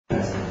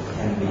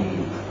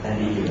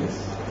ambiguous.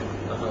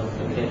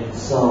 Okay.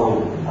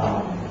 So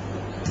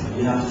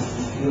you have to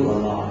feel a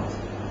lot,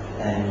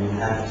 and you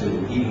have to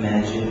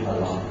imagine a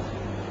lot.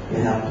 You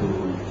have to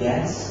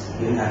guess,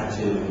 you have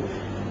to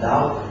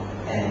doubt,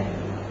 and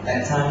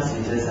at times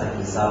you just have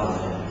to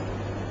suffer.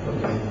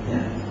 Okay.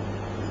 Yeah.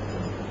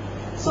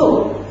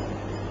 So,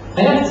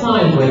 at that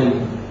time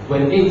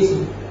when AIDS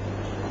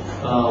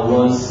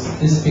was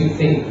this big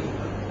thing,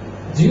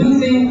 do you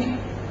think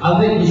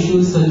other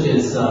issues such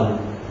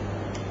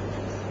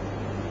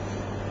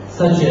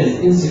as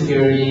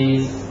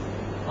insecurities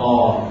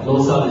or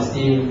low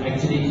self-esteem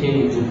actually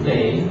came into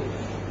play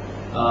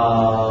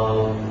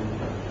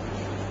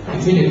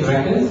between the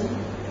characters?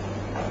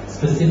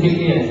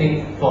 Specifically, I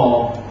think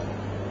for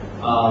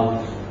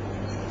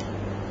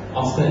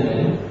Oscar and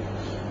Daniel.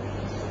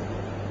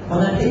 When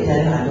I play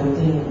Daniel, I don't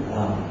think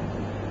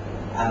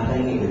I'm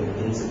playing it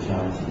with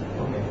insecurity.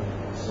 Okay.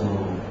 So,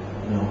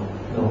 no.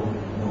 No.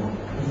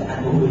 In fact, I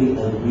don't really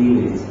agree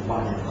with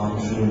what I've gone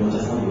through,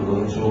 just how you're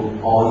going through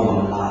all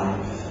your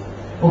life.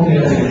 Okay.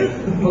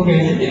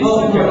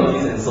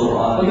 Insecurities and so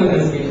on. Okay.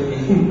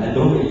 I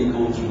don't really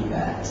go through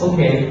that.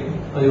 Okay.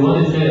 Or you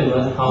want to share with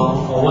us how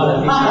or what are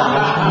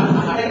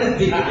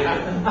things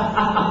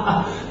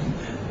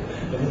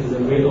It's a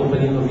great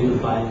opening for me to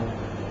find.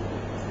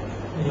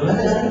 I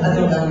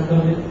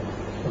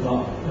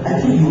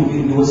think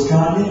you were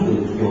struggling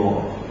with your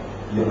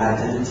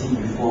identity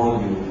before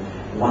you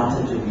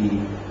wanted to be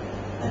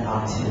an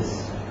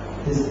artist.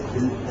 This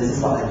is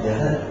what I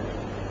heard.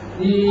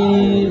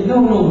 No,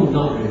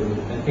 not really.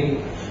 I think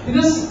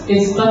because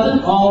it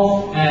started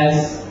off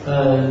as a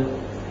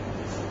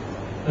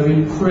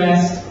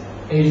repressed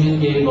Asian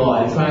gay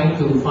boy trying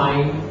to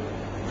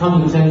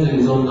come to terms with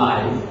his own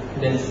life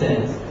in that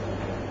sense,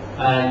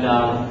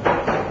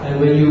 and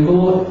when you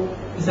go,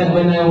 it's like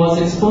when I was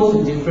exposed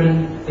to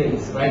different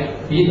things,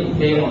 right? Be it a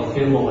play or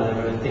film or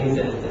whatever, things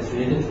that's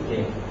related to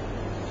gay.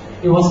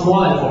 It was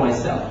more like for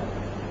myself.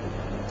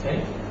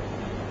 Okay?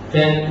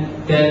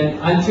 Then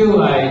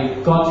until I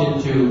got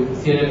into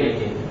theatre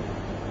making,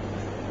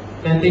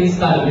 then things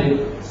start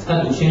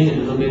to change a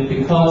little bit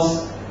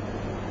because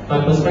my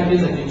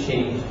perspectives actually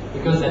changed.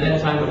 Because at that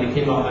time when I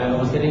came out, I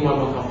was getting more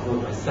and more comfortable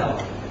with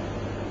myself.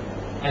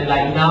 And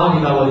like now,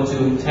 if I were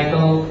to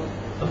tackle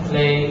a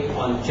play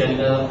on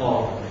gender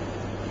or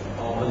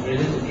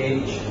related to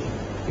gay issues,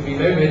 it would be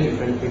very, very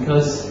different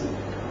because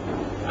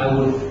I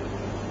would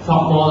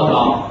talk more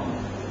about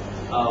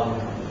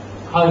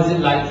how is it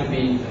like to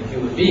be a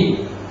human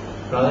being,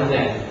 rather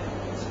than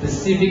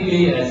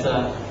specifically as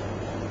a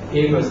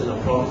gay person or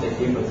problems that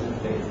gay person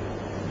face.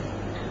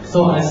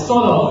 So I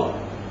sort of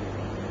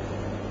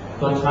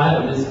got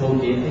tired of this whole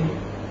gay thing,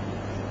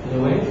 in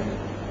a way.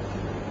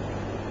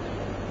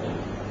 Yeah.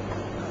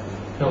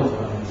 That was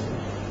what I was saying.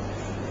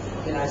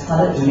 Okay, I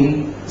started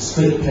doing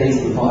straight plays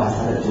before I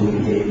started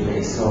doing gay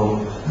plays, so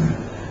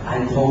I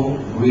don't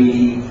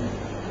really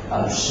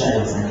share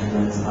the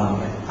sentiments.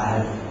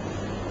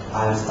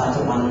 I've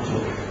started wanting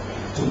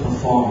to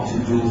perform, to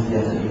do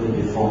theatre even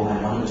before I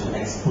wanted to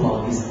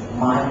explore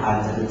my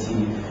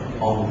identity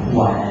of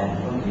who I am.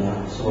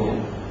 Yeah.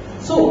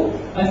 So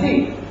I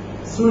think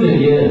through the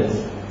years,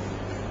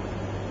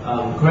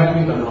 correct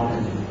me if I'm wrong,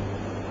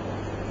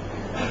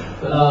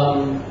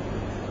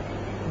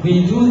 we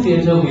do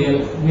theatre. We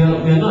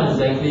are not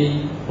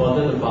exactly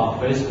bothered about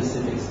very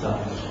specific stuff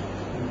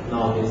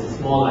nowadays. It's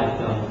more like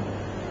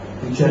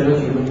the general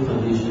human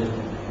condition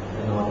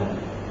and all that,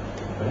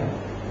 right?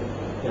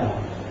 Yeah.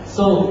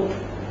 So,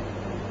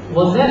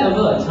 was there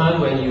ever a time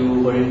when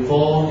you were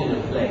involved in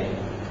a play,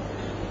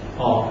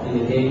 or in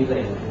a gay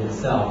play in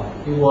itself?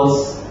 It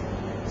was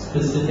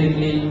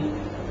specifically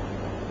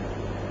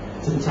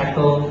to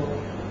tackle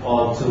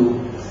or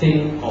to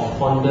think or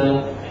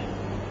ponder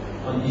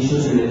on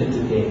issues related to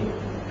gay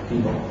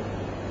people?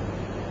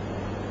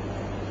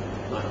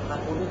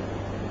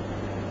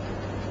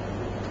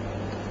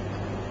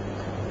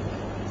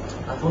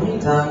 I've only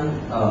done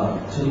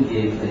 2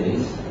 gay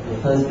plays. The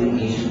first being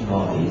Asian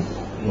Boys.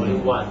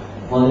 Volume 1.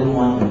 Volume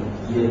 1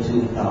 in year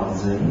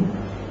 2000.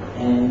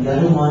 And the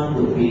other one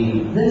would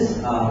be this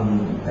that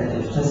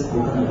I've just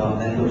spoken about,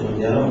 Language of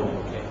Their Own.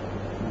 Okay.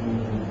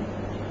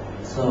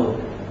 So,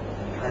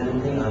 I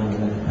don't think I'm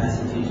in a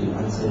capacity to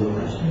answer your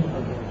question.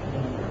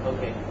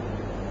 Okay.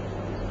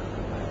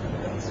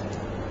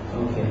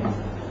 Okay.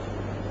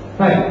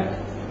 Right.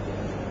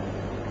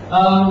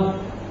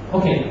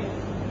 Okay.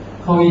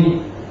 Chloe.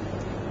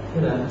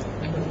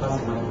 Pass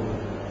the mic over.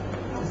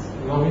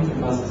 You want me to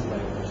pass this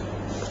mic?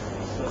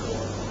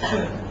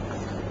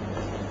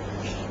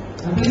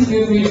 And please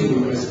feel free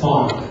to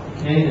respond,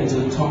 okay, and to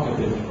talk a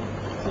bit,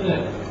 so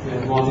that we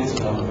have more things to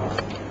talk about.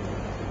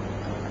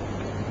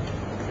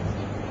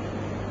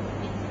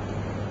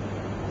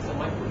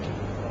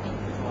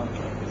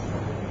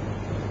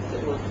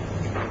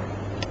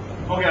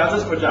 Okay, I'll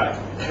just project.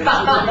 You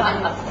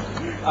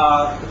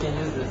can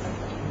use this.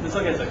 It's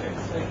okay, it's okay.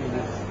 Thank you.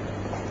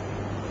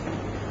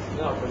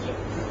 No, project.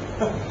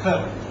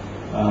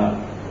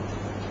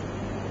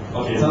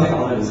 Okay, something I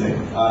wanted to say.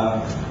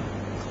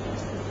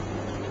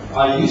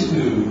 I used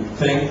to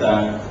think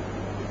that,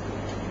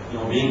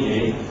 being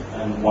gay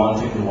and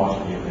wanting to watch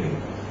gay play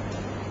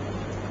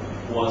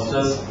was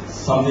just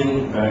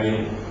something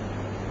very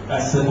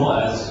as simple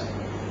as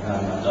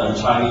a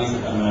Chinese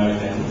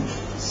American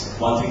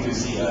wanting to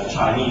see a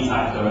Chinese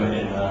actor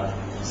in a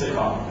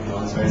sitcom.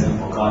 It's very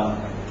simple. But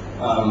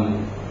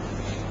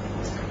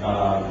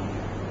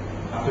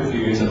after a few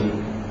years of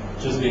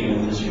just being in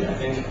the industry, I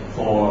think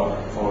for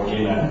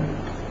gay men,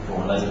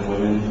 for lesbian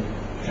women,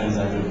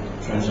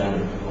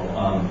 transgender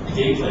people,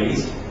 gay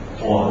plays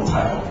or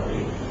type of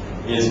play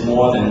is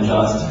more than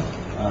just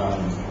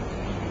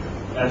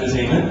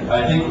entertainment.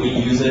 I think we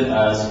use it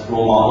as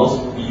role models.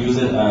 We use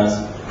it as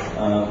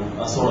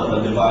a sort of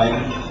a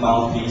divine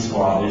mouthpiece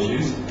for our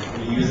issues.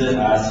 We use it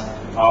as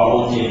our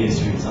own gay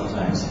history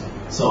sometimes.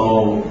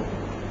 So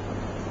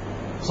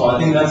I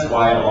think that's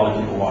why a lot of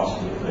people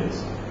watch gay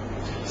plays.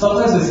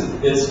 Sometimes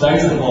it's very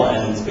simple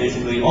and it's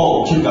basically,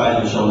 cute guy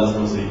in the show, let's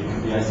go see. It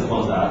could be as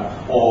simple as that,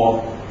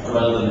 or a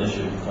relevant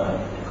issue. But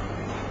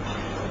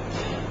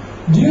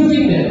do you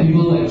think that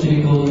people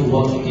actually go to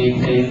watch a gay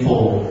play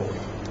for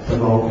the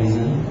wrong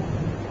reason?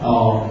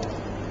 Or if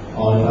I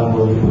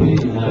were to put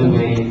it in another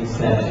way, is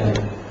that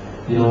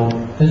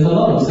there's a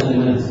lot of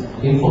sentiments, I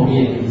think for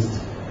me at least,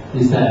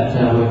 is that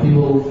when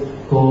people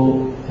go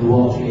to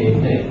watch a gay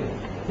play,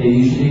 they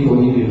usually go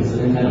in with a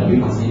certain kind of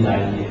preconceived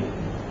idea,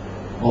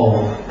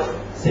 or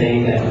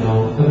saying that a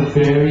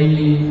very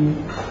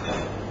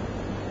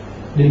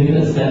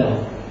limited set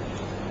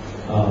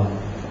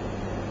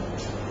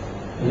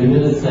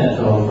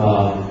of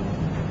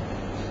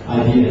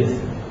ideas.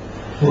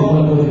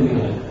 What do you think of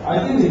it? I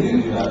think they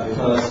do that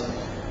because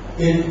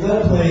if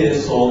the play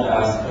is sold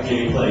as a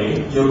gay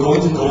play, you're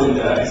going to go in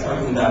there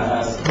expecting that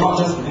as not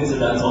just an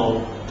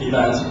incidental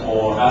event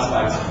or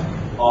aspect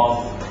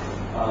of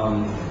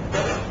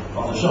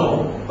the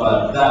show,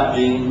 but that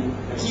being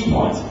a key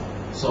point.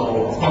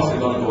 So of course they're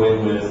going to go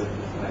in with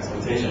an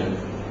expectation.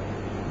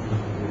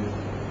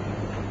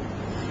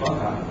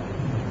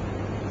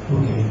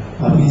 Okay,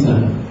 please,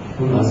 I'm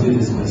going to ask you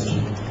this question.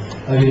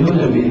 You know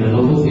that in the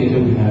local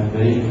theatre we have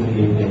very different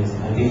gay plays.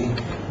 I think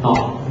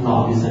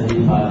not recently,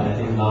 but I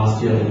think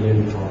last year or the year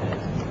before that.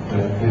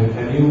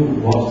 Have you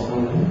watched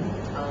some of them?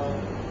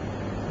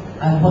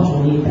 I watched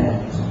only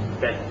that.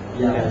 Ben.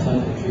 Yeah, I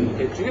tried to treat.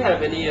 Okay, do you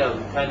have any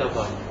kind of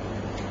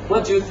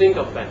what do you think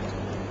of Ben?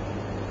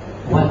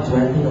 What do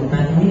I think of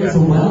Ben? I mean, it's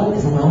a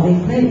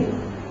well-made play.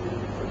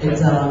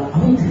 It's a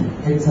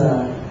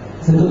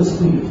good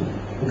script.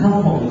 It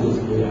comes from a good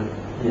script. Yeah.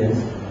 Yes.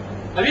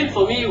 I mean,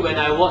 for me, when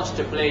I watch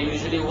the play,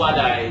 usually what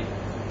I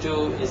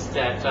do is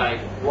that I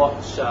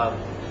watch,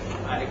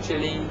 I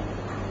actually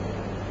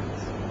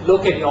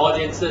look at the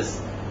audiences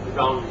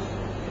around me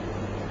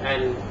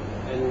and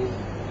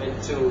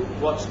to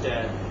watch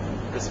their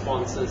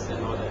responses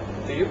and all that.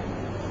 Do you?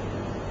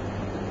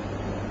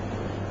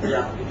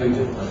 Yeah.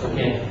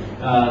 Okay.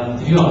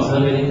 Did you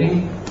observe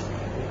anything?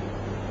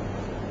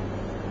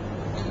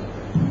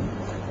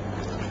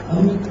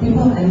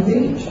 People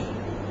engage.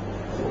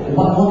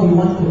 What more do you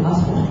want to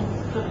ask for?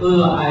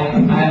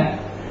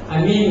 I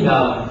mean,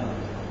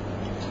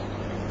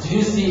 do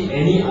you see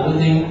any other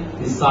thing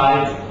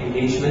besides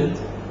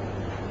engagement?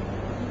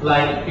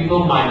 Like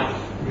people might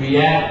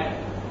react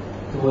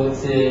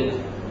towards it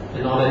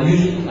and all that.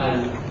 Usually,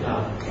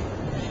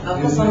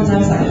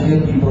 Sometimes I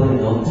hear people,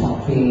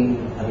 talking,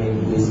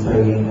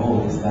 whispering,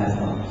 this guy's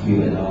not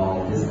cute at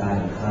all, this guy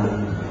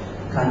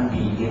can't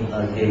be in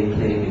a gay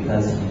play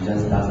because he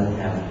just doesn't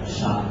have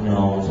sharp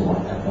nose or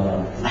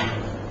whatever.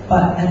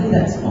 But I think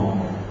that's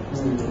normal.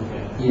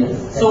 Okay.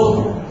 Yes.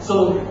 So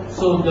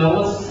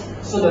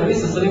there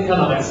is a certain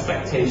kind of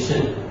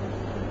expectation,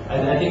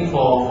 and I think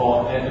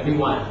for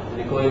everyone when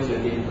they go into a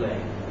gay play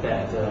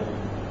that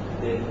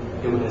they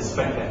would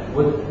expect that.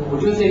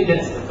 Would you say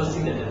that's the first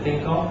thing that they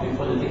think of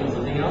before they think of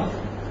something else?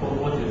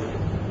 What do you think?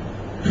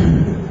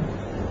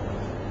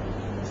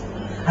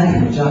 I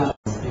can judge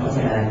because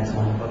I act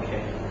one.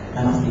 Okay.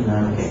 I must be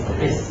nervous.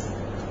 Yes.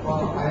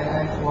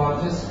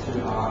 Well, just to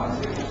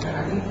answer your question, I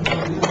think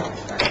people do have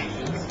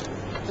expectations.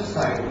 Just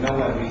like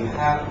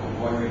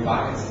when we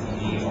buy a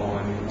CD or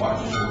when we watch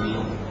a movie,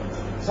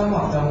 some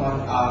of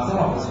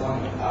us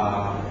want a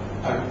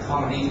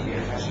comedy to be a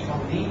trashy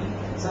comedy.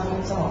 Some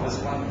of us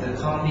want the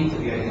comedy to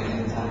be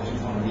an intelligent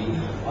comedy.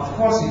 Of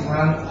course, you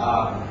can't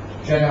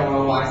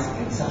generalize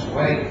in such a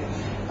way.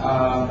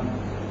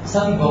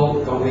 Some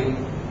people go in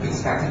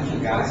expecting you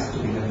guys to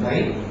be the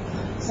play.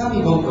 Some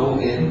people go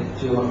in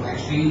to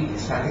actually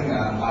expect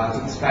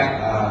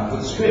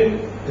good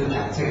script, good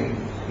acting,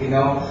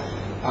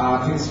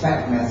 to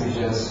expect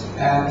messages.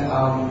 And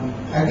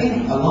I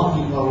think a lot of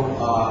people,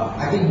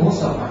 I think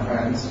most of my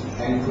friends,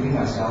 including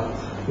myself,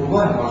 we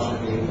want to watch the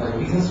gameplay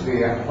because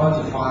we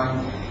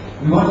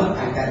want to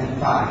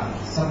identify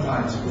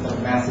sometimes with the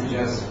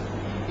messages,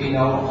 in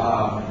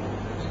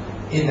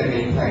the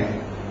gameplay.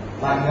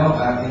 Like, in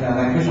a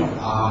language of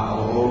our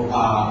own.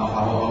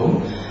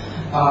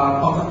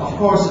 Of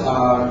course,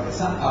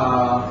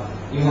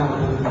 you have a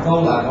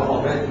political level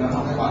of it,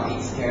 talking about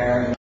AIDS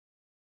care.